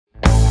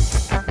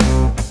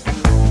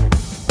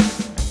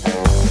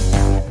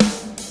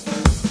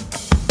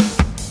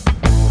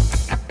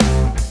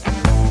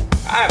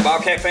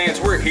Bobcat fans,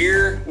 we're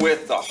here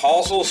with the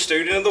Hallsville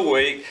Student of the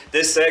Week.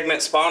 This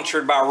segment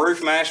sponsored by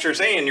Roof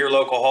Masters and your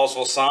local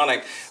Hallsville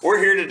Sonic. We're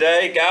here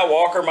today, Guy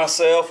Walker,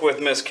 myself,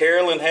 with Miss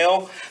Carolyn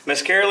Hale.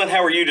 Miss Carolyn,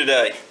 how are you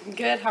today?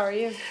 Good, how are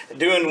you?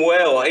 Doing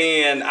well,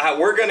 and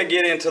we're going to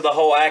get into the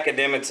whole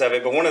academics of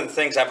it, but one of the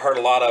things I've heard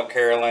a lot of,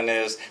 Carolyn,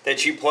 is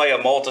that you play a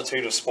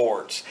multitude of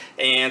sports.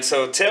 And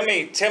so tell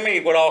me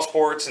what all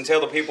sports, and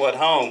tell the people at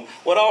home,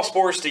 what all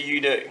sports do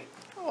you do?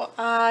 Well,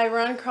 I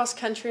run cross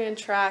country and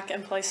track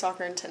and play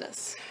soccer and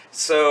tennis.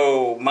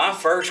 So my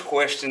first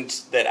question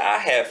that I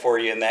have for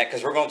you in that,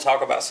 because we're going to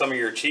talk about some of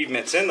your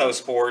achievements in those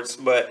sports,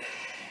 but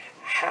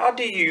how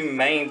do you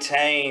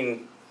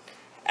maintain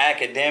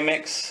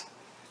academics?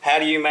 How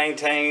do you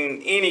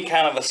maintain any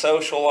kind of a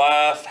social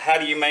life? How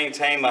do you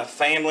maintain a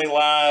family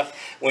life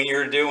when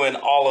you're doing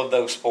all of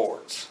those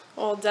sports?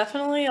 Well,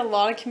 definitely a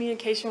lot of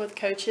communication with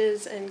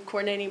coaches and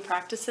coordinating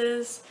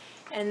practices,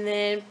 and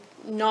then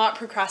not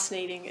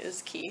procrastinating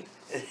is key.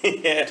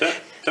 Yeah.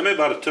 Tell me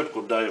about a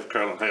typical day of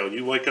Carolyn Hale.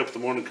 You wake up in the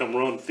morning, come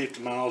run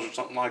 50 miles or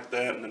something like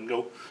that, and then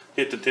go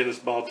hit the tennis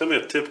ball. Tell me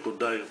a typical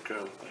day of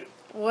Carolyn Hale.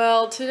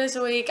 Well, 2 days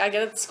a week, I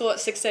get to school at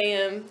 6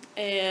 a.m.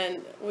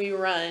 and we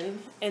run.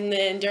 And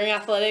then during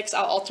athletics,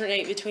 I'll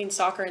alternate between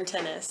soccer and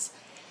tennis.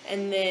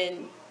 And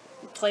then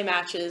play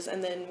matches.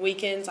 And then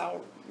weekends, I'll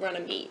run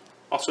a meet.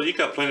 Also, you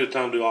got plenty of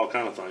time to do all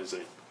kind of things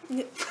then.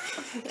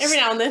 Every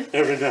now and then.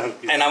 Every now and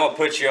then. And I'm going to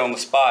put you on the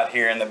spot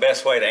here, and the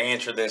best way to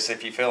answer this,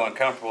 if you feel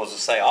uncomfortable, is to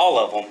say all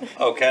of them,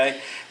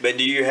 okay? But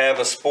do you have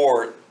a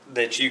sport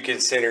that you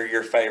consider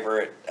your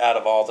favorite out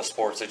of all the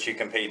sports that you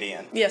compete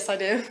in? Yes, I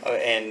do.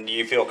 And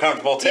you feel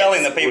comfortable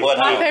telling the people at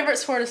My home? favorite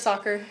sport is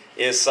soccer.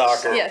 Is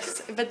soccer.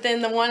 Yes, but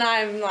then the one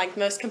I'm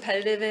most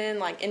competitive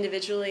in,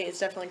 individually, is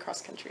definitely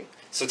cross country.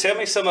 So tell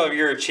me some of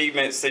your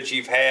achievements that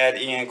you've had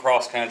in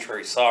cross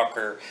country,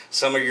 soccer,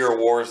 some of your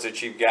awards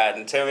that you've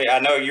gotten. Tell me, I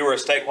know you were a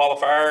state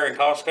qualifier in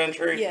cross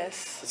country.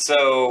 Yes.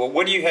 So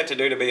what do you have to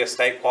do to be a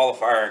state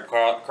qualifier in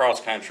cross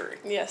country?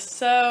 Yes,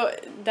 so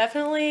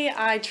definitely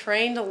I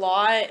trained a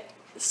lot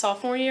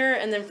sophomore year,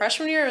 and then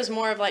freshman year it was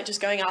more of just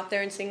going out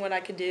there and seeing what I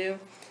could do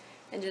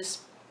and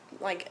just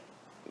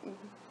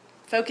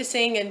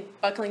focusing and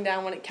buckling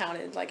down when it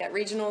counted. At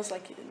regionals,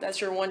 that's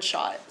your one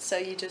shot, so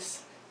you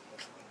just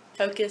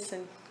focus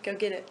and go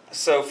get it.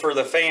 So for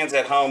the fans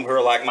at home who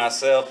are like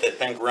myself that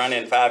think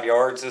running 5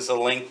 yards is a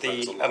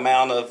lengthy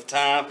amount of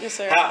time, yes,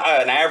 sir.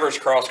 An average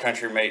cross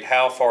country meet,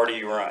 how far do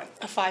you run?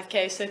 A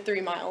 5K, so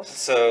 3 miles.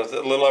 So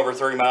a little over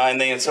 3 miles.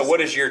 And then, so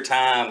what is your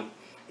time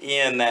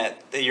in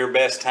that, your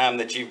best time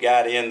that you've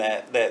got in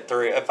that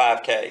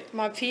 5K?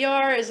 My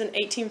PR is an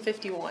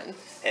 18:51.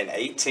 In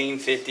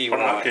 18:51.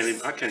 I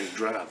can't even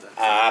drive that.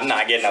 I'm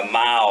not getting a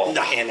mile in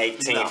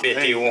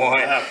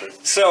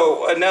 18:51.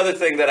 So another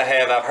thing that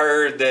I've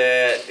heard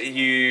that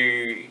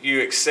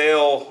you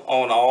excel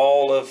on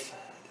all of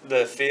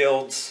the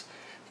fields,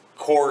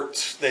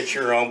 courts that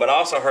you're on, but I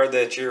also heard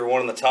that you're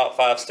one of the top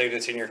 5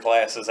 students in your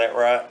class. Is that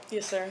right?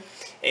 Yes, sir.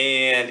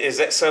 And is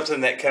that something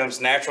that comes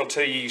natural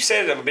to you? You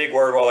said a big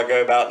word a while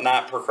ago about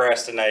not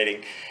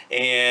procrastinating.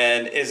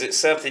 And is it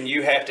something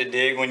you have to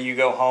dig when you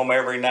go home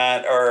every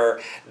night, or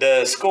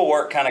does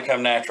schoolwork kind of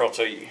come natural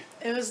to you?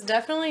 It was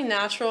definitely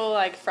natural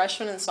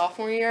freshman and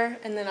sophomore year,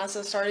 and then as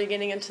I started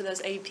getting into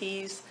those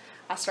APs,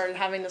 I started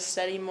having to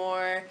study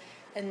more,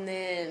 and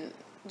then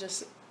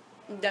just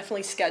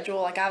definitely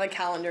schedule. I have a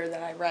calendar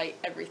that I write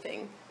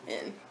everything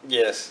in.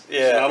 Yes,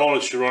 yeah. So not only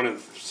is she running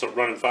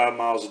 5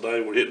 miles a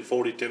day, we're hitting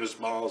 40 tennis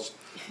balls,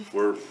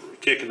 we're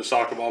kicking the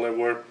soccer ball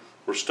everywhere,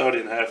 we're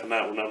studying half a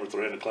night with number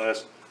 3 in the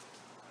class.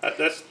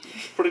 That's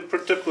pretty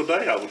typical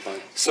day, I would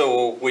think.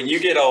 So when you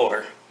get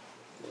older,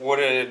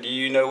 do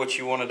you know what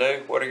you want to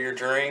do? What are your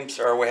dreams,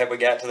 or have we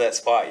got to that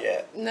spot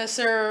yet? No,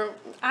 sir.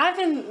 Right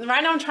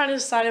now I'm trying to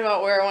decide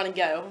about where I want to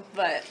go,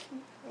 but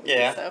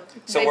yeah.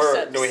 So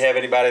do we have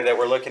anybody that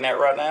we're looking at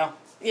right now?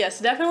 Yes,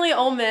 definitely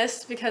Ole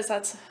Miss, because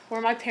that's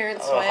where my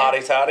parents went.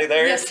 Hotty toddy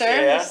there? Yes, sir.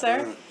 Yeah. Yes,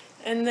 sir.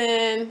 And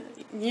then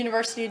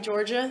University of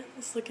Georgia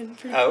is looking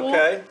pretty cool.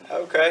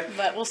 Okay.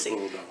 But we'll see.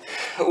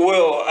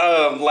 Well,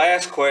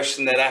 last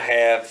question that I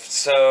have.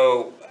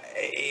 So,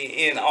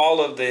 in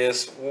all of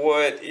this,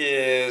 what do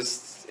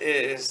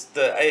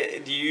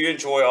you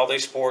enjoy all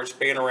these sports,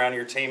 being around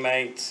your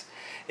teammates?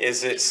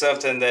 Is it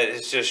something that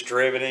is just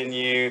driven in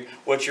you?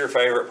 What's your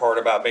favorite part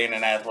about being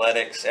in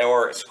athletics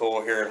or at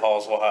school here at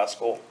Hallsville High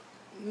School?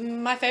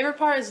 My favorite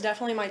part is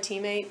definitely my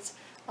teammates.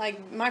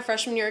 My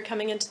freshman year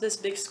coming into this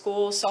big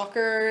school,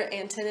 soccer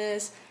and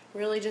tennis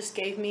really just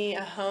gave me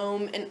a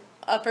home and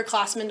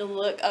upperclassmen to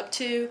look up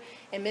to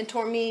and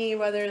mentor me,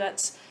 whether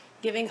that's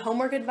giving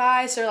homework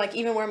advice or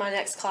even where my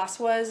next class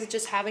was.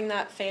 Just having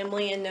that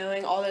family and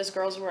knowing all those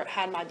girls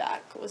had my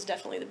back was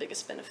definitely the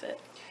biggest benefit.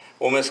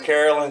 Well, Miss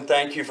Carolyn,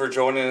 thank you for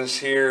joining us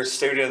here,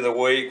 Student of the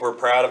Week. We're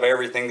proud of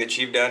everything that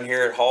you've done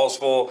here at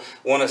Hallsville.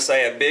 Want to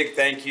say a big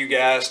thank you,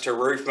 guys, to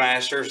Roof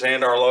Masters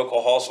and our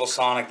local Hallsville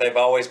Sonic. They've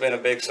always been a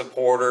big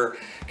supporter.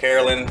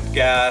 Carolyn,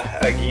 Guy,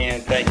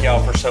 again, thank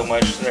y'all for so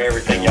much for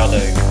everything y'all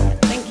do.